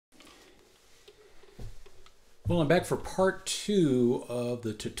Well, I'm back for part 2 of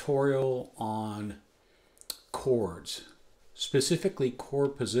the tutorial on chords, specifically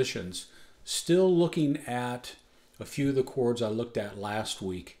chord positions. Still looking at a few of the chords I looked at last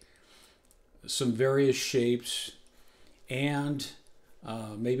week, some various shapes, and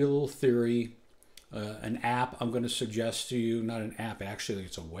maybe a little theory, an app I'm going to suggest to you, not an app, actually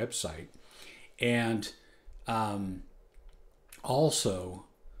it's a website, and also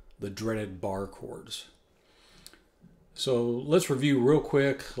the dreaded bar chords. So let's review real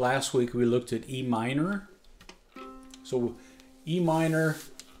quick. Last week we looked at E minor. So E minor,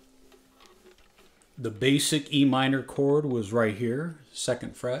 the basic E minor chord was right here,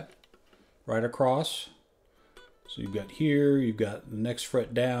 2nd fret, right across. So you've got here, you've got the next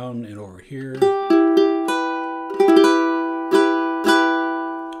fret down and over here.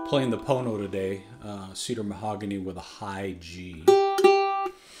 Playing the Pono today, cedar mahogany with a high G.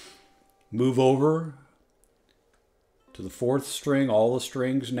 Move over to the 4th string, all the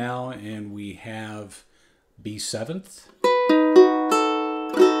strings now, and we have B7th,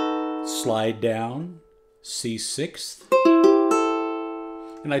 slide down, C6th.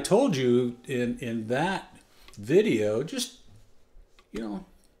 And I told you in that video, just, do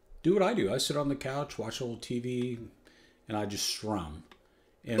what I do. I sit on the couch, watch a little TV, and I just strum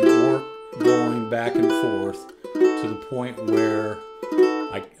and work going back and forth to the point where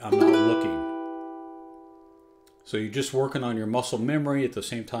I'm not looking. So you're just working on your muscle memory. At the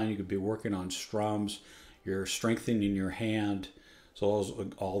same time, you could be working on strums. You're strengthening your hand. So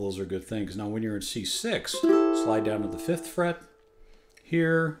all those are good things. Now when you're in C6, slide down to the 5th fret.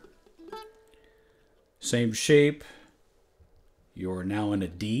 Here, same shape. You're now in a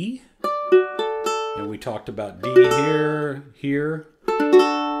D. And we talked about D here.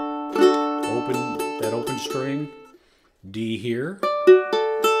 That open string. D here.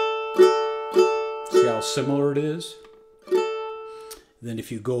 See how similar it is? Then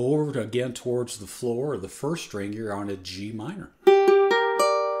if you go over again towards the floor or the 1st string, you're on a G minor.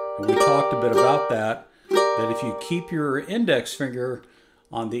 And we talked a bit about that if you keep your index finger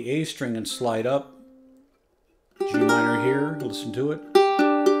on the A string and slide up, G minor here, listen to it.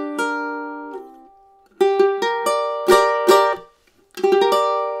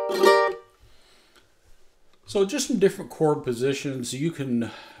 So just some different chord positions. You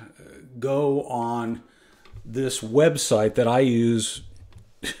can go on this website that I use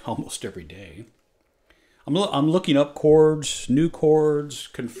almost every day. I'm looking up chords, new chords,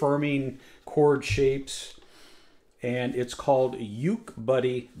 confirming chord shapes, and it's called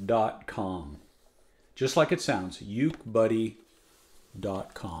ukebuddy.com. Just like it sounds,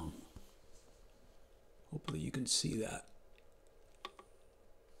 ukebuddy.com. Hopefully you can see that.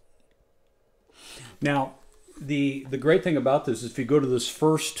 Now, the great thing about this is if you go to this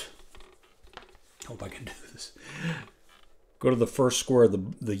first, hope I can do this. Go to the first square,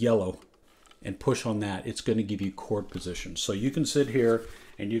 the yellow, and push on that. It's going to give you chord positions. So you can sit here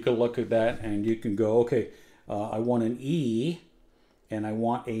and you can look at that and you can go, okay, I want an E and I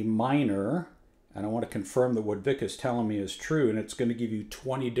want a minor and I want to confirm that what Vic is telling me is true, and it's going to give you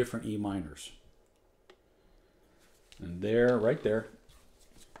 20 different E minors. And there, right there,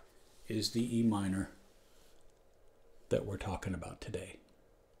 is the E minor that we're talking about today.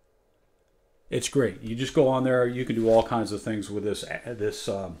 It's great. You just go on there. You can do all kinds of things with this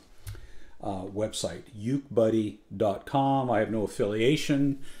website, ukebuddy.com. I have no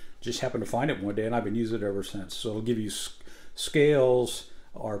affiliation. Just happened to find it one day, and I've been using it ever since. So it'll give you scales,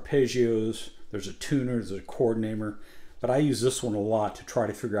 arpeggios. There's a tuner. There's a chord namer. But I use this one a lot to try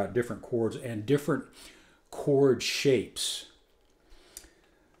to figure out different chords and different chord shapes.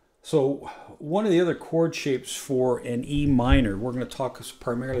 So one of the other chord shapes for an E minor, we're going to talk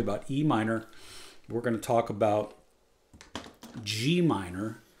primarily about E minor. We're going to talk about G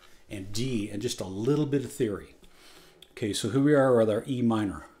minor and D and just a little bit of theory. Okay, so here we are with our E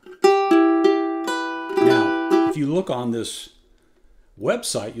minor. Now, if you look on this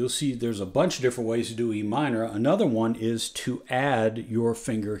website, you'll see there's a bunch of different ways to do E minor. Another one is to add your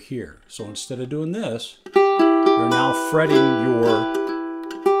finger here. So instead of doing this, you're now fretting your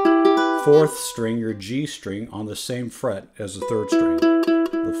 4th string, your G string, on the same fret as the 3rd string,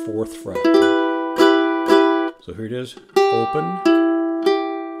 the 4th fret. So here it is, open,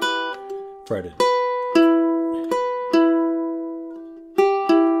 fretted.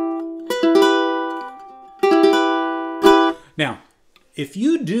 Now, if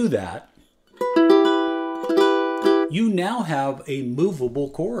you do that, you now have a movable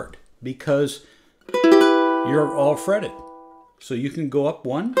chord because you're all fretted. So you can go up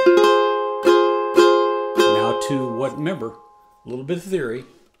one. Now to what, remember, a little bit of theory.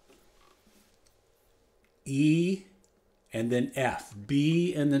 E and then F,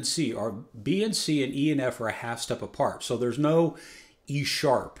 B and then C, or B and C and E and F are a half step apart. So there's no E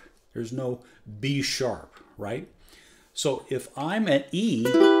sharp, there's no B sharp, right? So if I'm at E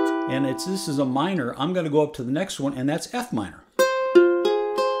and this is a minor, I'm going to go up to the next one, and that's F minor.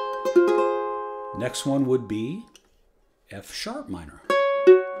 Next one would be F sharp minor.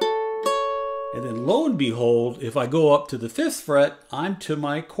 And then lo and behold, if I go up to the 5th fret, I'm to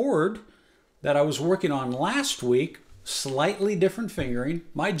my chord that I was working on last week, slightly different fingering,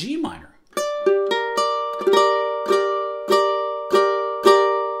 my G minor.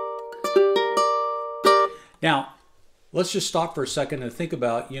 Now, let's just stop for a second and think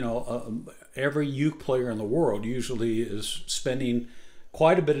about, every uke player in the world usually is spending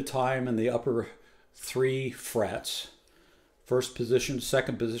quite a bit of time in the upper 3 frets. First position,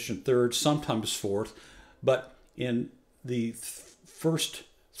 second position, third, sometimes fourth. But in the first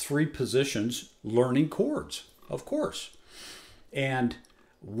 3 positions, learning chords, of course. And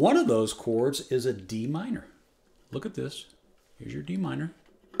one of those chords is a D minor. Look at this. Here's your D minor.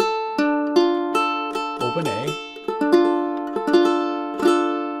 Open A.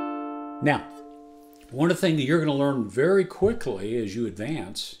 Now, one of the things that you're going to learn very quickly as you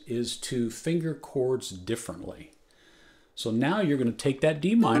advance is to finger chords differently. So now you're going to take that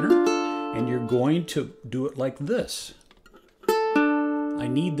D minor and you're going to do it like this. I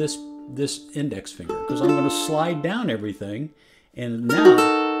need this index finger because I'm going to slide down everything, and now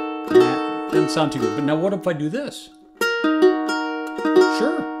that doesn't sound too good. But now what if I do this?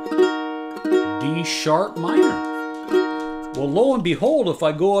 Sure. D sharp minor. Well, lo and behold, if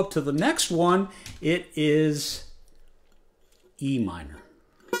I go up to the next one, it is E minor.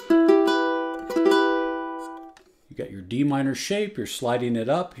 You got your D minor shape, you're sliding it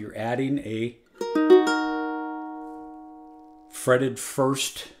up, you're adding a fretted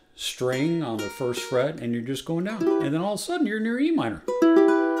first string on the 1st fret, and you're just going down. And then all of a sudden, you're in your E minor.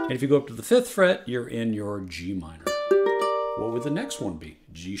 And if you go up to the 5th fret, you're in your G minor. What would the next one be?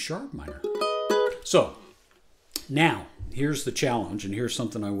 G sharp minor. So, now, here's the challenge, and here's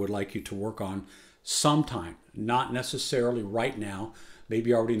something I would like you to work on sometime. Not necessarily right now.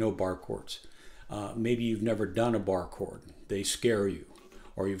 Maybe you already know bar chords. Maybe you've never done a bar chord. They scare you.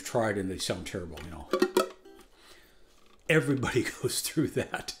 Or you've tried and they sound terrible, Everybody goes through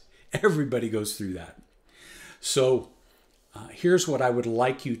that. Everybody goes through that. So here's what I would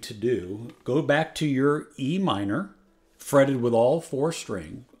like you to do. Go back to your E minor, fretted with all 4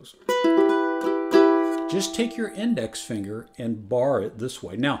 strings. Just take your index finger and bar it this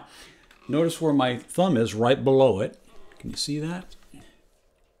way. Now, notice where my thumb is right below it. Can you see that?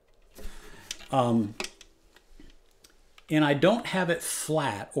 And I don't have it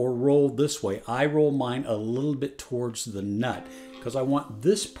flat or rolled this way. I roll mine a little bit towards the nut because I want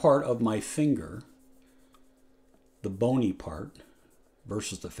this part of my finger, the bony part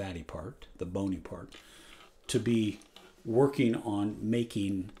versus the fatty part, the bony part, to be working on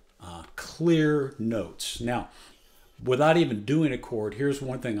making clear notes. Now, without even doing a chord, here's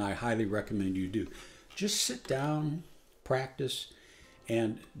one thing I highly recommend you do. Just sit down, practice,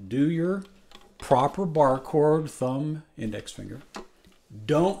 and do your proper bar chord, thumb, index finger.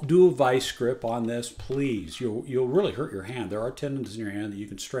 Don't do a vice grip on this, please. You'll really hurt your hand. There are tendons in your hand that you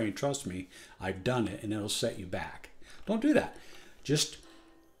can strain. Trust me, I've done it, and it'll set you back. Don't do that. Just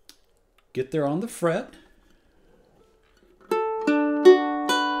get there on the fret.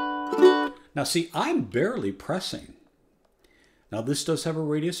 Now see, I'm barely pressing. Now this does have a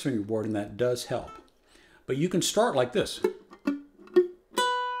radius fingerboard, and that does help. But you can start like this.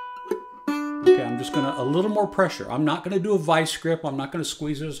 Okay, I'm just gonna, a little more pressure. I'm not gonna do a vice grip. I'm not gonna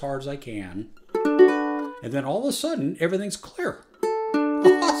squeeze it as hard as I can. And then all of a sudden, everything's clear.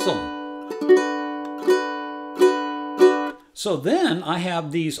 Awesome. So then I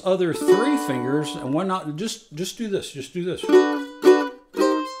have these other 3 fingers, and why not just do this, just do this.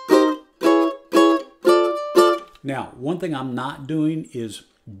 Now, one thing I'm not doing is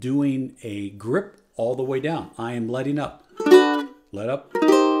doing a grip all the way down. I am letting up. Let up.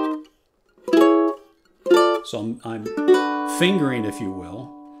 So I'm fingering, if you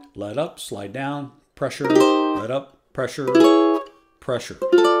will. Let up, slide down, pressure, let up, pressure, pressure.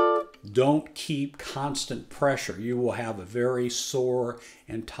 Don't keep constant pressure. You will have a very sore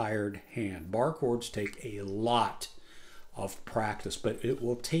and tired hand. Bar chords take a lot of practice, but it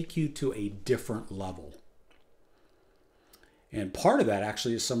will take you to a different level. And part of that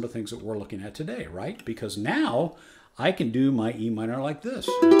actually is some of the things that we're looking at today, right? Because now I can do my E minor like this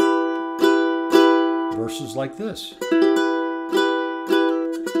versus like this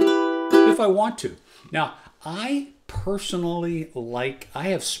if I want to. Now, I personally I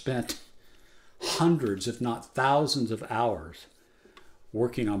have spent hundreds, if not thousands of hours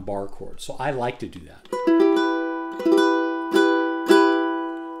working on bar chords. So I like to do that.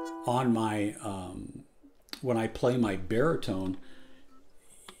 On my, when I play my baritone,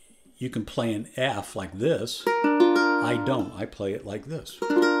 you can play an F like this. I don't. I play it like this.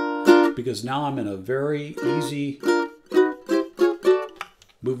 Because now I'm in a very easy,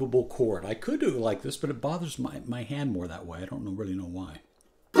 movable chord. I could do it like this, but it bothers my hand more that way. I don't really know why.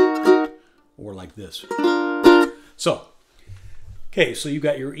 Or like this. So, okay, so you've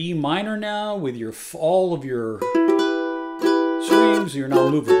got your E minor now with your all of your strings. You're now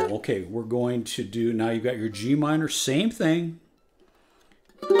movable. Okay, we're going to do, now you've got your G minor, same thing.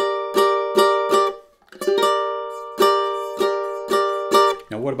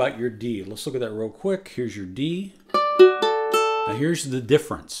 Now what about your D? Let's look at that real quick. Here's your D. Now here's the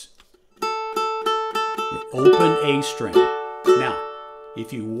difference. Your open A string. Now,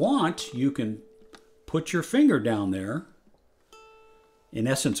 if you want, you can put your finger down there, in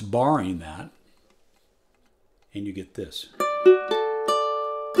essence barring that, and you get this.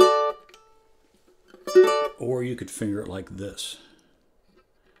 Or you could finger it like this.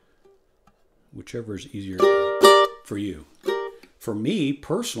 Whichever is easier for you. For me,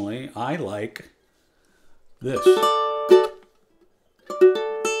 personally, I like this.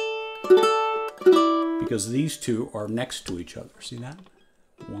 Because these two are next to each other. See that?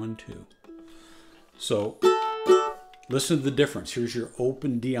 1, 2. So, listen to the difference. Here's your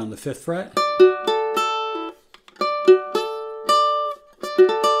open D on the 5th fret.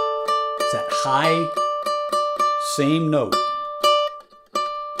 It's that high, same note.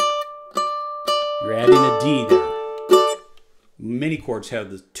 You're adding a D there. Many chords have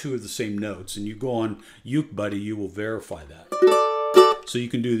the two of the same notes, and you go on Uke Buddy, you will verify that. So you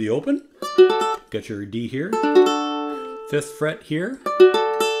can do the open, got your D here, 5th fret here,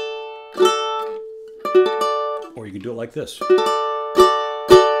 or you can do it like this,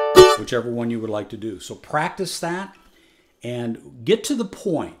 whichever one you would like to do. So practice that and get to the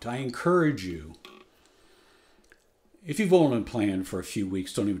point. I encourage you, if you've only been playing for a few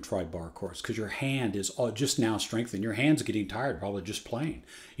weeks, don't even try bar chords because your hand is just now strengthened. Your hand's getting tired probably just playing.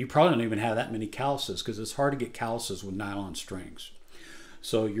 You probably don't even have that many calluses because it's hard to get calluses with nylon strings.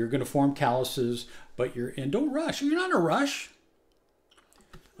 So you're going to form calluses, but and don't rush. You're not in a rush.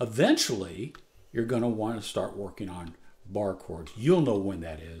 Eventually, you're going to want to start working on bar chords. You'll know when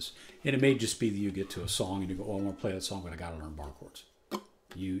that is. And it may just be that you get to a song and you go, oh, I want to play that song, but I got to learn bar chords.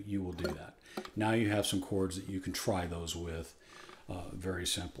 You will do that. Now you have some chords that you can try those with very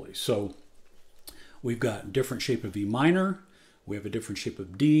simply. So we've got different shape of E minor. We have a different shape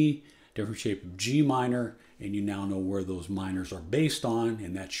of D, different shape of G minor, and you now know where those minors are based on,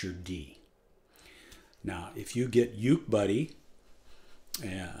 and that's your D. Now, if you get Uke Buddy,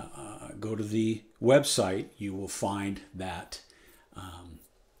 go to the website, you will find that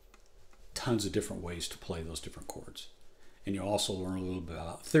tons of different ways to play those different chords. And you'll also learn a little bit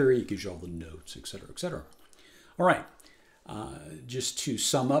about theory. It gives you all the notes, etc., etc. All right, just to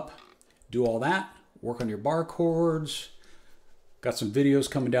sum up, do all that, work on your bar chords. Got some videos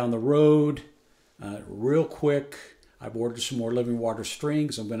coming down the road. Real quick, I've ordered some more living water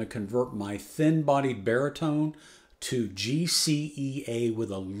strings. I'm going to convert my thin-bodied baritone to G, C, E, A with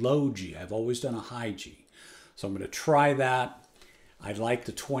a low G. I've always done a high G. So I'm going to try that. I like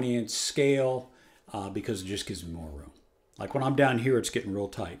the 20-inch scale because it just gives me more room. Like when I'm down here, it's getting real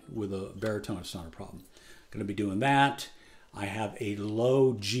tight. With a baritone, it's not a problem. Going to be doing that. I have a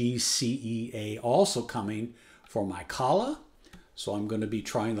low G, C, E, A also coming for my kala. So I'm going to be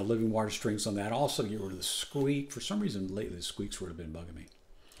trying the living water strings on that. Also get rid of the squeak. For some reason, lately the squeaks would have been bugging me.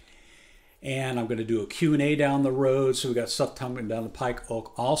 And I'm going to do a Q&A down the road. So we got stuff coming down the pike.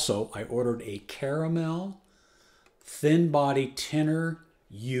 Also, I ordered a caramel thin body tenor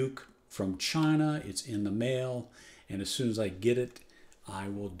uke from China. It's in the mail. And as soon as I get it, I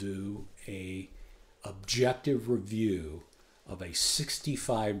will do a objective review of a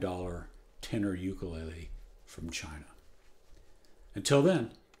 $65 tenor ukulele from China. Until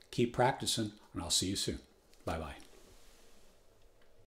then, keep practicing, and I'll see you soon. Bye-bye.